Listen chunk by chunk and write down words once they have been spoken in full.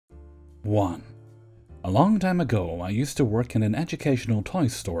1. A long time ago, I used to work in an educational toy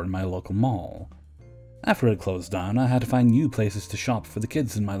store in my local mall. After it closed down, I had to find new places to shop for the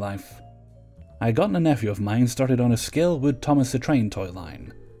kids in my life. I had gotten a nephew of mine started on a Scalewood Thomas the Train toy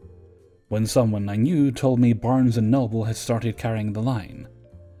line, when someone I knew told me Barnes & Noble had started carrying the line.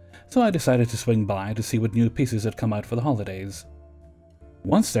 So I decided to swing by to see what new pieces had come out for the holidays.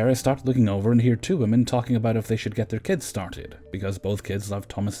 Once there, I started looking over and hear two women talking about if they should get their kids started, because both kids loved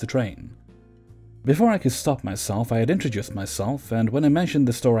Thomas the Train. Before I could stop myself, I had introduced myself, and when I mentioned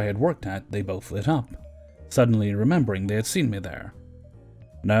the store I had worked at, they both lit up, suddenly remembering they had seen me there.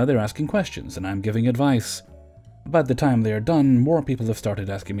 Now they're asking questions, and I'm giving advice. By the time they are done, more people have started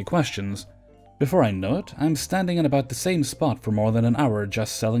asking me questions. Before I know it, I'm standing in about the same spot for more than an hour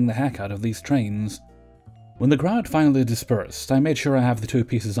just selling the heck out of these trains. When the crowd finally dispersed, I made sure I have the two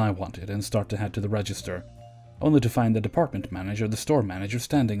pieces I wanted and start to head to the register, only to find the department manager, the store manager,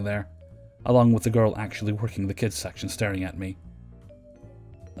 standing there, along with the girl actually working the kids section staring at me.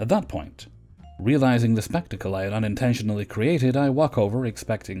 At that point, realizing the spectacle I had unintentionally created, I walk over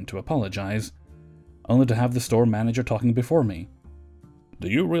expecting to apologize, only to have the store manager talking before me. "Do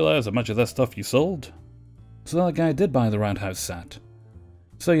you realize how much of that stuff you sold?" So that guy did buy the Roundhouse set.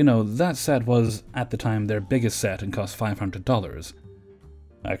 So you know, that set was, at the time, their biggest set and cost $500.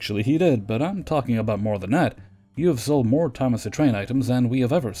 Actually he did, but I'm talking about more than that. You have sold more Thomas the Train items than we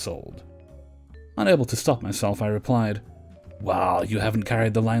have ever sold. Unable to stop myself, I replied, "Well, you haven't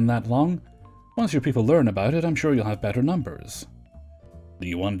carried the line that long. Once your people learn about it, I'm sure you'll have better numbers." "Do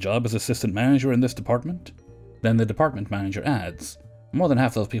you want a job as assistant manager in this department?" Then the department manager adds, "More than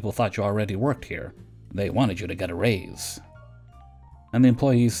half those people thought you already worked here. They wanted you to get a raise." And the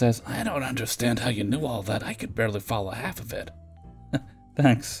employee says, "I don't understand how you knew all that. I could barely follow half of it."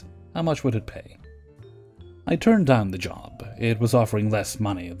 "Thanks. How much would it pay?" I turned down the job. It was offering less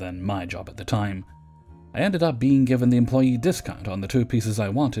money than my job at the time. I ended up being given the employee discount on the two pieces I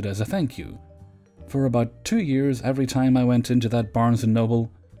wanted as a thank you. For about 2 years, every time I went into that Barnes &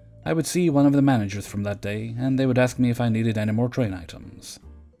 Noble, I would see one of the managers from that day, and they would ask me if I needed any more train items.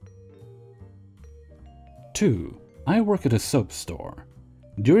 2. I work at a soap store.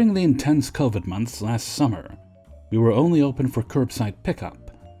 During the intense COVID months last summer, we were only open for curbside pickup,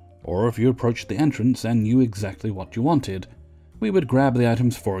 or if you approached the entrance and knew exactly what you wanted, we would grab the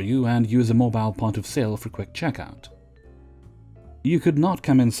items for you and use a mobile point of sale for quick checkout. You could not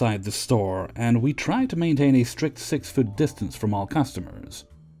come inside the store, and we tried to maintain a strict 6-foot distance from all customers.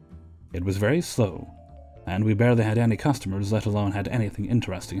 It was very slow, and we barely had any customers, let alone had anything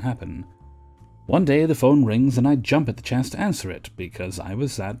interesting happen. One day the phone rings and I jump at the chance to answer it because I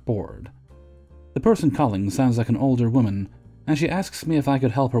was that bored. The person calling sounds like an older woman, and she asks me if I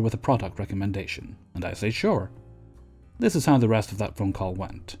could help her with a product recommendation, and I say sure. This is how the rest of that phone call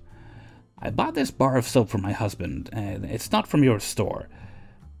went. "I bought this bar of soap for my husband, and it's not from your store,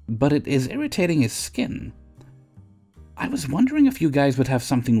 but it is irritating his skin. I was wondering if you guys would have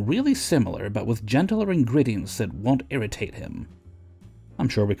something really similar, but with gentler ingredients that won't irritate him." "I'm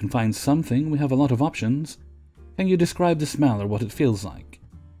sure we can find something. We have a lot of options. Can you describe the smell or what it feels like?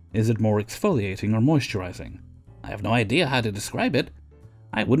 Is it more exfoliating or moisturizing?" "I have no idea how to describe it.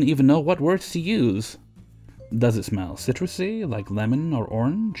 I wouldn't even know what words to use." "Does it smell citrusy, like lemon or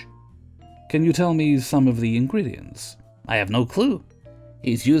orange?" "Can you tell me some of the ingredients?" "I have no clue.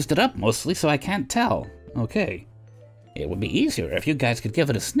 He's used it up mostly, so I can't tell." "Okay. "It would be easier if you guys could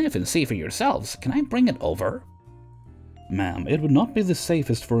give it a sniff and see for yourselves. Can I bring it over?" "Ma'am, it would not be the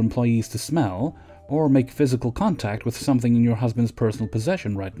safest for employees to smell or make physical contact with something in your husband's personal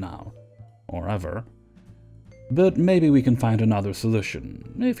possession right now. Or ever. But maybe we can find another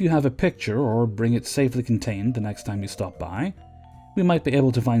solution. If you have a picture or bring it safely contained the next time you stop by, we might be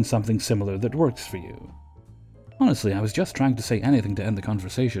able to find something similar that works for you." Honestly, I was just trying to say anything to end the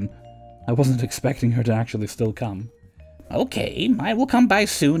conversation. I wasn't expecting her to actually still come. "Okay, I will come by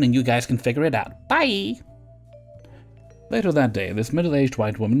soon and you guys can figure it out. Bye!" Later that day, this middle-aged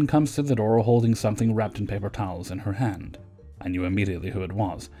white woman comes to the door holding something wrapped in paper towels in her hand. I knew immediately who it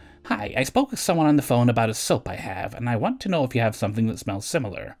was. "Hi, I spoke with someone on the phone about a soap I have, and I want to know if you have something that smells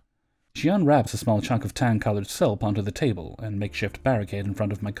similar." She unwraps a small chunk of tan-colored soap onto the table and makeshift barricade in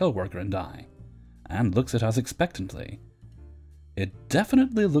front of my coworker and I, and looks at us expectantly. It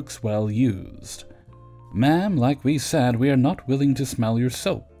definitely looks well used. "Ma'am, like we said, we are not willing to smell your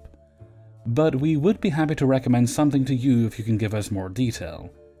soap, but we would be happy to recommend something to you if you can give us more detail.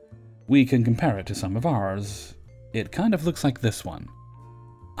 We can compare it to some of ours. It kind of looks like this one."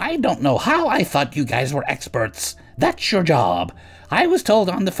 "I don't know how I thought you guys were experts. That's your job. I was told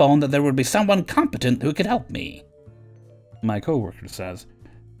on the phone that there would be someone competent who could help me." My coworker says,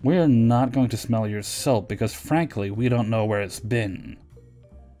 We're not going to smell your soap because, frankly, we don't know where it's been.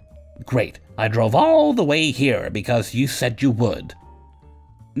 Great. I drove all the way here because you said you would.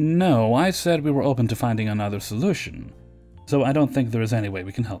 No, I said we were open to finding another solution, so I don't think there is any way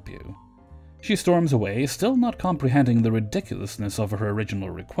we can help you. She storms away, still not comprehending the ridiculousness of her original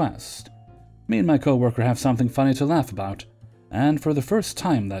request. Me and my coworker have something funny to laugh about, and for the first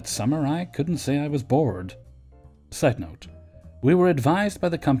time that summer, I couldn't say I was bored. Side note. We were advised by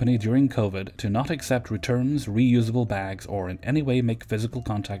the company during COVID to not accept returns, reusable bags, or in any way make physical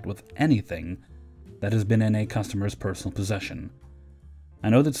contact with anything that has been in a customer's personal possession. I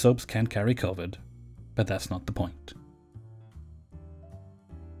know that soaps can carry COVID, but that's not the point.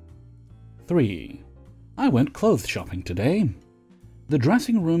 3. I went clothes shopping today. The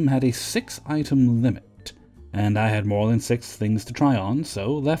dressing room had a 6-item limit, and I had more than 6 things to try on,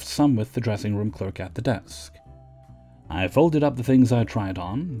 so left some with the dressing room clerk at the desk. I folded up the things I tried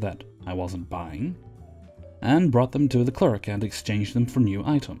on, that I wasn't buying, and brought them to the clerk and exchanged them for new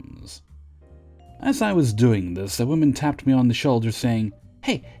items. As I was doing this, a woman tapped me on the shoulder saying,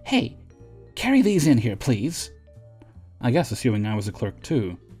 Hey, carry these in here, please." I guess assuming I was a clerk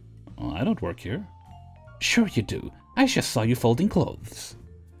too. Well, I don't work here. "Sure you do. I just saw you folding clothes."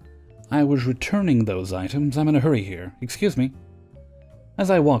 "I was returning those items. I'm in a hurry here. Excuse me."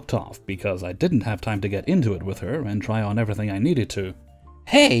 As I walked off, because I didn't have time to get into it with her and try on everything I needed to.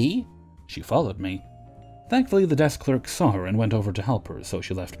 "Hey!" She followed me. Thankfully, the desk clerk saw her and went over to help her, so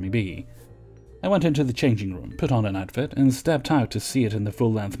she left me be. I went into the changing room, put on an outfit, and stepped out to see it in the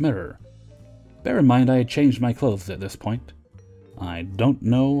full-length mirror. Bear in mind I had changed my clothes at this point. I don't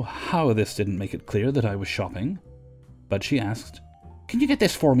know how this didn't make it clear that I was shopping, but she asked, "Can you get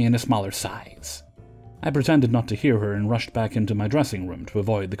this for me in a smaller size?" I pretended not to hear her and rushed back into my dressing room to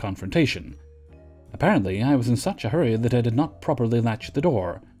avoid the confrontation. Apparently, I was in such a hurry that I did not properly latch the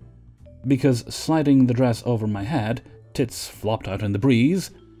door, because sliding the dress over my head, tits flopped out in the breeze,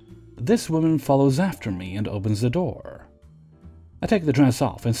 this woman follows after me and opens the door. I take the dress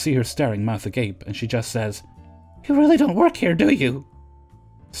off and see her staring mouth agape, and she just says, "You really don't work here, do you?"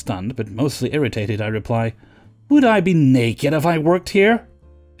 Stunned, but mostly irritated, I reply, "Would I be naked if I worked here?"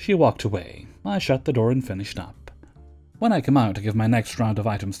 She walked away. I shut the door and finished up. When I come out to give my next round of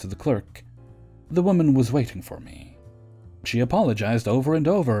items to the clerk, the woman was waiting for me. She apologized over and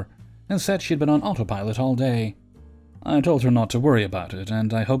over and said she'd been on autopilot all day. I told her not to worry about it,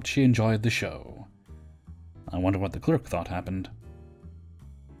 and I hoped she enjoyed the show. I wonder what the clerk thought happened.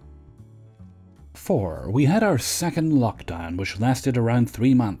 4. We had our second lockdown, which lasted around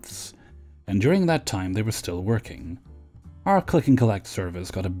 3 months, and during that time they were still working. Our click and collect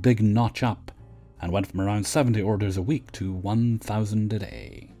service got a big notch up and went from around 70 orders a week to 1,000 a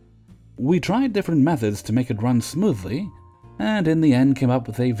day. We tried different methods to make it run smoothly, and in the end came up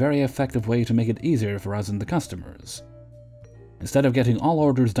with a very effective way to make it easier for us and the customers. Instead of getting all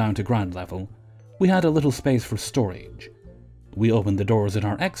orders down to ground level, we had a little space for storage. We opened the doors at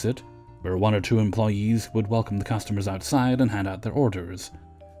our exit, where 1 or 2 employees would welcome the customers outside and hand out their orders,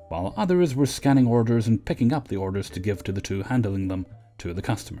 while others were scanning orders and picking up the orders to give to the 2 handling them to the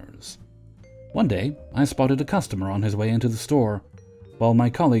customers. One day, I spotted a customer on his way into the store, while my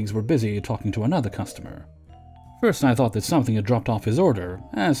colleagues were busy talking to another customer. First I thought that something had dropped off his order,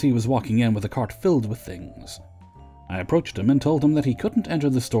 as he was walking in with a cart filled with things. I approached him and told him that he couldn't enter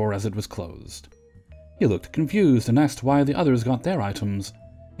the store as it was closed. He looked confused and asked why the others got their items,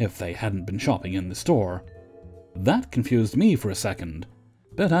 if they hadn't been shopping in the store. That confused me for a second,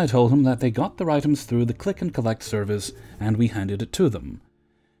 but I told him that they got their items through the click and collect service and we handed it to them.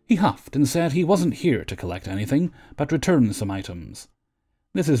 He huffed and said he wasn't here to collect anything, but return some items.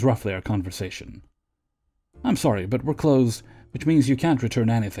 This is roughly our conversation. "I'm sorry, but we're closed, which means you can't return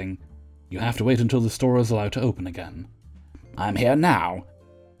anything. You have to wait until the store is allowed to open again." "I'm here now.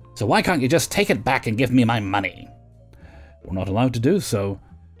 So why can't you just take it back and give me my money?" "We're not allowed to do so.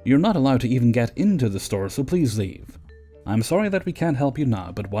 You're not allowed to even get into the store, so please leave. I'm sorry that we can't help you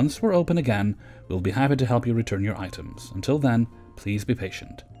now, but once we're open again, we'll be happy to help you return your items. Until then, please be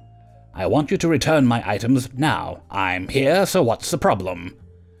patient." "I want you to return my items now. I'm here, so what's the problem?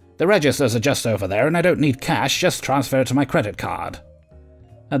 The registers are just over there, and I don't need cash, just transfer it to my credit card."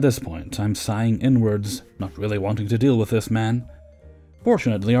 At this point, I'm sighing inwards, not really wanting to deal with this man.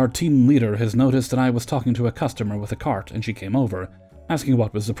 Fortunately, our team leader has noticed that I was talking to a customer with a cart, and she came over, asking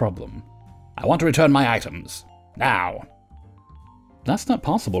what was the problem. "I want to return my items. Now." "That's not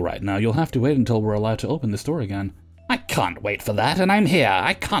possible right now. You'll have to wait until we're allowed to open the store again." "I can't wait for that, and I'm here.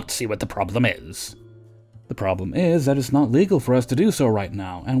 I can't see what the problem is." "The problem is that it's not legal for us to do so right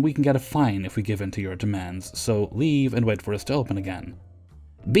now, and we can get a fine if we give in to your demands, so leave and wait for us to open again."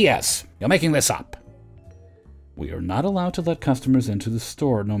 BS. You're making this up. We are not allowed to let customers into the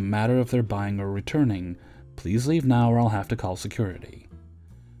store, no matter if they're buying or returning. Please leave now or I'll have to call security.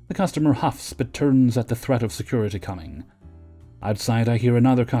 The customer huffs but turns at the threat of security coming. Outside, I hear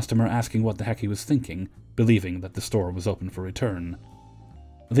another customer asking what the heck he was thinking, believing that the store was open for return.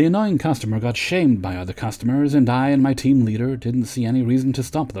 The annoying customer got shamed by other customers, and I and my team leader didn't see any reason to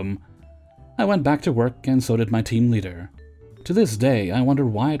stop them. I went back to work, and so did my team leader. To this day, I wonder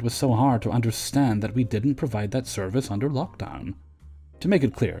why it was so hard to understand that we didn't provide that service under lockdown. To make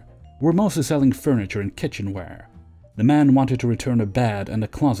it clear, we're mostly selling furniture and kitchenware. The man wanted to return a bed and a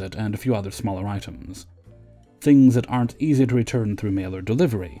closet and a few other smaller items. Things that aren't easy to return through mail or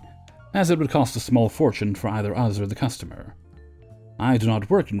delivery, as it would cost a small fortune for either us or the customer. I do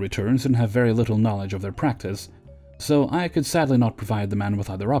not work in returns and have very little knowledge of their practice, so I could sadly not provide the man with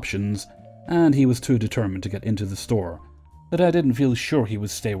other options, and he was too determined to get into the store that I didn't feel sure he would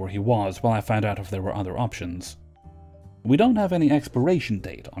stay where he was while I found out if there were other options. We don't have any expiration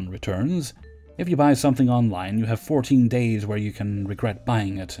date on returns. If you buy something online, you have 14 days where you can regret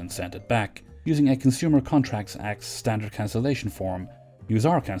buying it and send it back using a Consumer Contracts Act standard cancellation form, use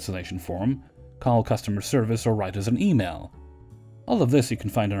our cancellation form, call customer service, or write us an email. All of this you can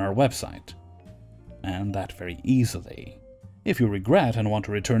find on our website. And that very easily. If you regret and want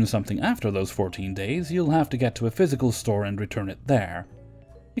to return something after those 14 days, you'll have to get to a physical store and return it there.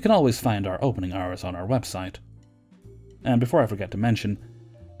 You can always find our opening hours on our website. And before I forget to mention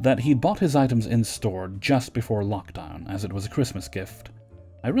that he bought his items in store just before lockdown, as it was a Christmas gift.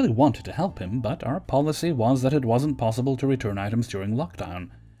 I really wanted to help him, but our policy was that it wasn't possible to return items during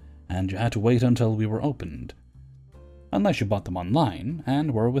lockdown, and you had to wait until we were opened. Unless you bought them online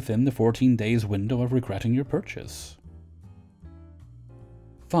and were within the 14 days window of regretting your purchase.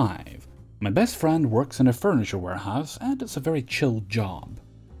 5. My best friend works in a furniture warehouse, and it's a very chill job.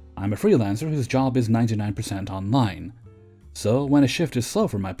 I'm a freelancer whose job is 99% online. So when a shift is slow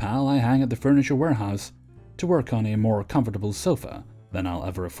for my pal, I hang at the furniture warehouse to work on a more comfortable sofa than I'll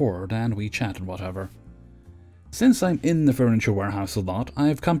ever afford, and we chat and whatever. Since I'm in the furniture warehouse a lot,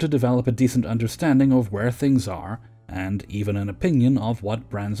 I've come to develop a decent understanding of where things are, and even an opinion of what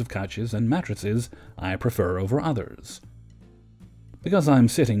brands of couches and mattresses I prefer over others. Because I'm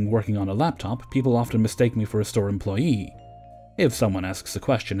sitting working on a laptop, people often mistake me for a store employee. If someone asks a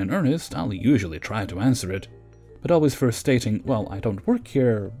question in earnest, I'll usually try to answer it, but always first stating, well, I don't work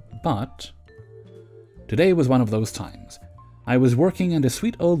here, but... Today was one of those times. I was working and a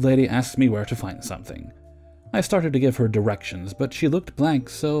sweet old lady asked me where to find something. I started to give her directions, but she looked blank,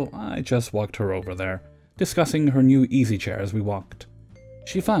 so I just walked her over there, discussing her new easy chair as we walked.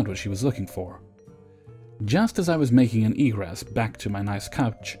 She found what she was looking for. Just as I was making an egress back to my nice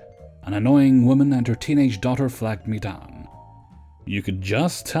couch, an annoying woman and her teenage daughter flagged me down. You could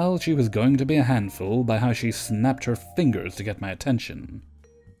just tell she was going to be a handful by how she snapped her fingers to get my attention.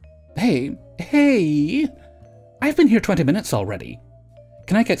 Hey! I've been here 20 minutes already.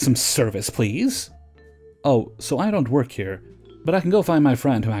 Can I get some service, please? Oh, so I don't work here, but I can go find my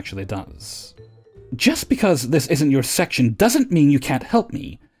friend who actually does. Just because this isn't your section doesn't mean you can't help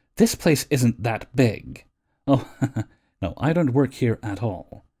me. This place isn't that big. Oh, no, I don't work here at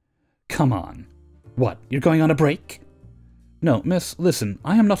all. Come on. What, you're going on a break? No, miss, listen,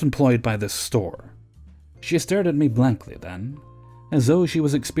 I am not employed by this store. She stared at me blankly then, as though she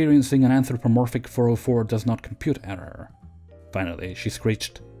was experiencing an anthropomorphic 404 does not compute error. Finally, she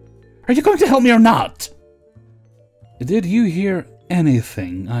screeched, Are you going to help me or not? Did you hear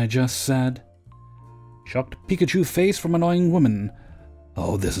anything I just said? Shocked Pikachu face from annoying woman.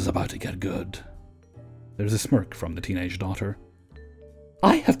 Oh, this is about to get good. There's a smirk from the teenage daughter.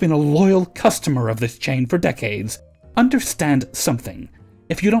 I have been a loyal customer of this chain for decades. Understand something.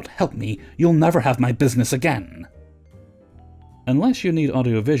 If you don't help me, you'll never have my business again. Unless you need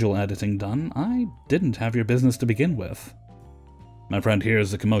audiovisual editing done, I didn't have your business to begin with. My friend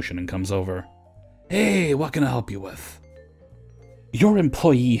hears the commotion and comes over. Hey, what can I help you with? Your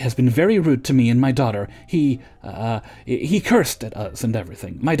employee has been very rude to me and my daughter. He cursed at us and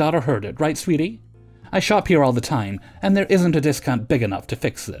everything. My daughter heard it, right, sweetie? I shop here all the time, and there isn't a discount big enough to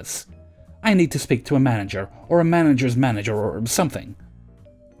fix this. I need to speak to a manager, or a manager's manager, or something.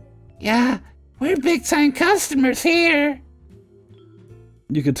 Yeah, we're big-time customers here.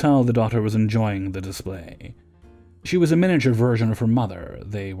 You could tell the daughter was enjoying the display. She was a miniature version of her mother.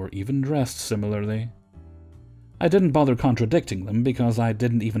 They were even dressed similarly. I didn't bother contradicting them because I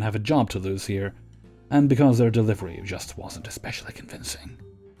didn't even have a job to lose here, and because their delivery just wasn't especially convincing.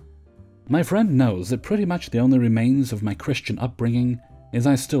 My friend knows that pretty much the only remains of my Christian upbringing is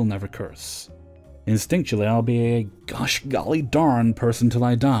I still never curse. Instinctually, I'll be a gosh golly darn person till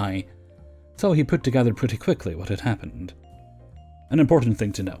I die. So he put together pretty quickly what had happened. An important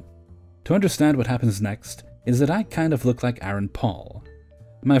thing to know. To understand what happens next is that I kind of look like Aaron Paul.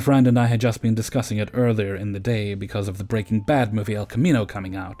 My friend and I had just been discussing it earlier in the day because of the Breaking Bad movie El Camino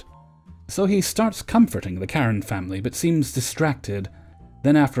coming out. So he starts comforting the Karen family but seems distracted,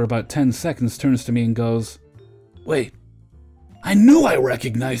 then after about 10 seconds turns to me and goes, "Wait, I knew I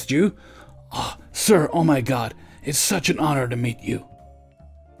recognized you! Oh, sir, oh my god, it's such an honor to meet you."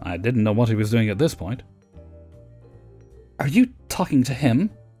 I didn't know what he was doing at this point. "Are you talking to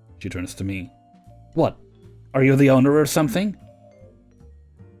him?" She turns to me. "What, are you the owner or something?"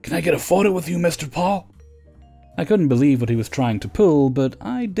 "Can I get a photo with you, Mr. Paul?" I couldn't believe what he was trying to pull, but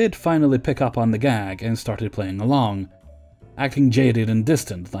I did finally pick up on the gag and started playing along, acting jaded and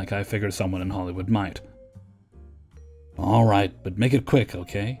distant like I figured someone in Hollywood might. "Alright, but make it quick,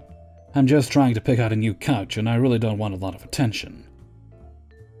 okay? I'm just trying to pick out a new couch and I really don't want a lot of attention."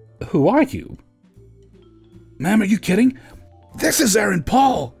 "Who are you?" "Ma'am, are you kidding? This is Aaron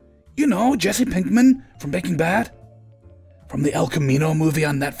Paul! You know, Jesse Pinkman from Breaking Bad? From the El Camino movie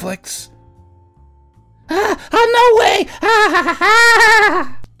on Netflix?" "No way!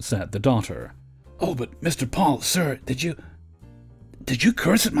 Said the daughter. "Oh, but Mr. Paul, sir, did you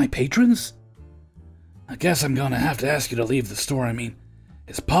curse at my patrons? I guess I'm gonna have to ask you to leave the store. I mean,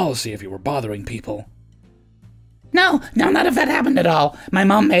 it's policy if you were bothering people." No, none of that happened at all. My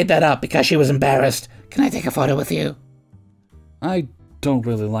mom made that up because she was embarrassed. Can I take a photo with you? I don't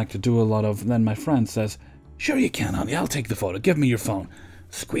really like to do a lot of... Then my friend says, "Sure you can, honey. I'll take the photo. Give me your phone.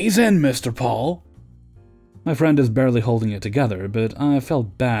 Squeeze in, Mr. Paul." My friend is barely holding it together, but I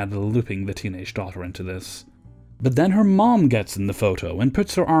felt bad looping the teenage daughter into this. But then her mom gets in the photo and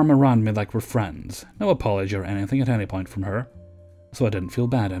puts her arm around me like we're friends. No apology or anything at any point from her, so I didn't feel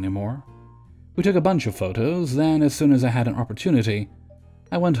bad anymore. We took a bunch of photos, then as soon as I had an opportunity,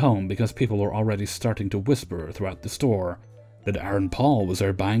 I went home because people were already starting to whisper throughout the store that Aaron Paul was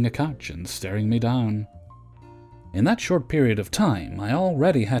there buying a couch and staring me down. In that short period of time, I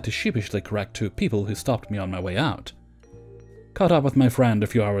already had to sheepishly correct 2 people who stopped me on my way out. Caught up with my friend a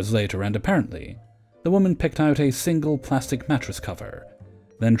few hours later, and apparently, the woman picked out a single plastic mattress cover,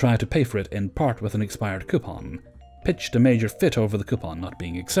 then tried to pay for it in part with an expired coupon, pitched a major fit over the coupon not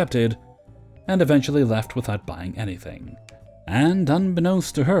being accepted, and eventually left without buying anything. And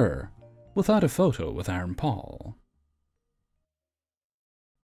unbeknownst to her, without a photo with Aaron Paul.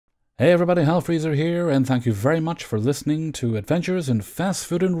 Hey everybody, Hellfreezer here, and thank you very much for listening to Adventures in Fast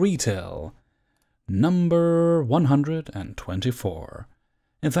Food and Retail, number 124.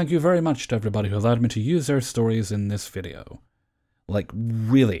 And thank you very much to everybody who allowed me to use their stories in this video. Like,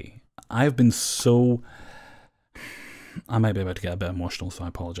 really, I've been so... I might be about to get a bit emotional, so I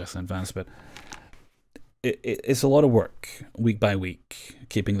apologize in advance, but it's a lot of work, week by week,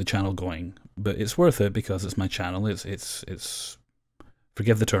 keeping the channel going. But it's worth it because it's my channel, it's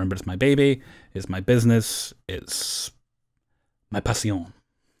forgive the term, but it's my baby, it's my business, it's my passion,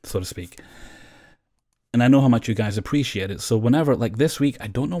 so to speak. And I know how much you guys appreciate it, so whenever, like this week, I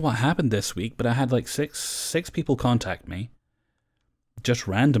don't know what happened this week, but I had like six people contact me, just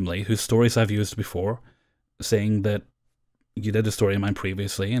randomly, whose stories I've used before, saying that you did a story of mine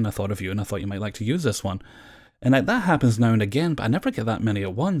previously, and I thought of you, and I thought you might like to use this one. And like, that happens now and again, but I never get that many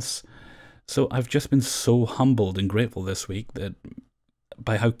at once. So I've just been so humbled and grateful this week that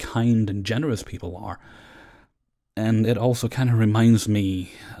by how kind and generous people are. And it also kind of reminds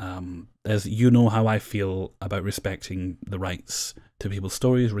me, as you know how I feel about respecting the rights to people's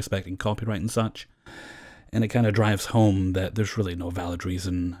stories, respecting copyright and such. And it kind of drives home that there's really no valid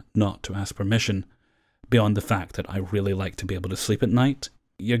reason not to ask permission, beyond the fact that I really like to be able to sleep at night.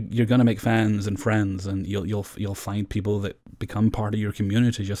 You're going to make fans and friends, and you'll find people that become part of your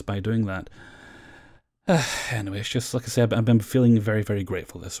community just by doing that. Anyway, it's just, like I said, I've been feeling very, very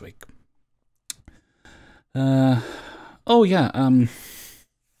grateful this week. Oh yeah,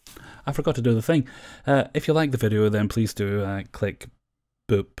 I forgot to do the thing. If you like the video, then please do click,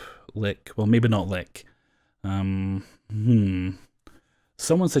 boop, lick. Well, maybe not lick.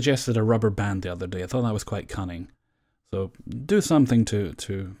 Someone suggested a rubber band the other day. I thought that was quite cunning. So do something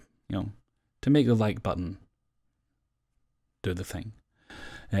to make the like button do the thing.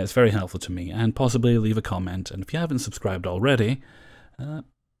 It's very helpful to me, and possibly leave a comment. And if you haven't subscribed already,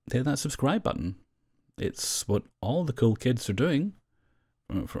 hit that subscribe button. It's what all the cool kids are doing,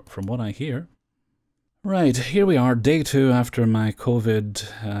 from what I hear. Right, here we are, day 2 after my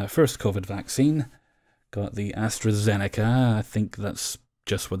first COVID vaccine. Got the AstraZeneca. I think that's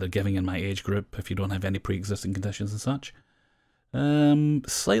just what they're giving in my age group if you don't have any pre-existing conditions and such.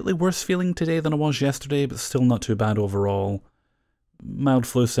 Slightly worse feeling today than I was yesterday, but still not too bad overall. Mild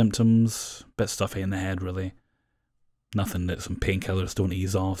flu symptoms, bit stuffy in the head really. Nothing that some painkillers don't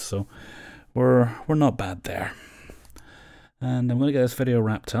ease off, so we're not bad there. And I'm going to get this video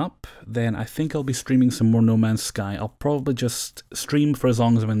wrapped up. Then I think I'll be streaming some more No Man's Sky. I'll probably just stream for as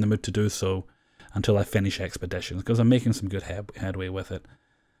long as I'm in the mood to do so until I finish Expeditions, because I'm making some good headway with it,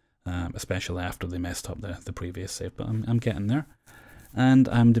 especially after they messed up the previous save. But I'm getting there. And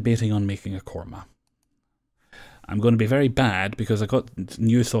I'm debating on making a korma. I'm going to be very bad because I got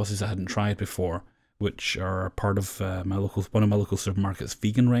new sauces I hadn't tried before, which are part of one of my local supermarket's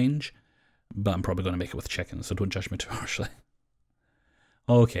vegan range. But I'm probably going to make it with chicken, so don't judge me too harshly.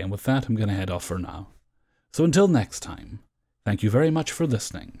 Okay, and with that, I'm going to head off for now. So until next time, thank you very much for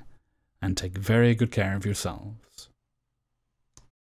listening, and take very good care of yourselves.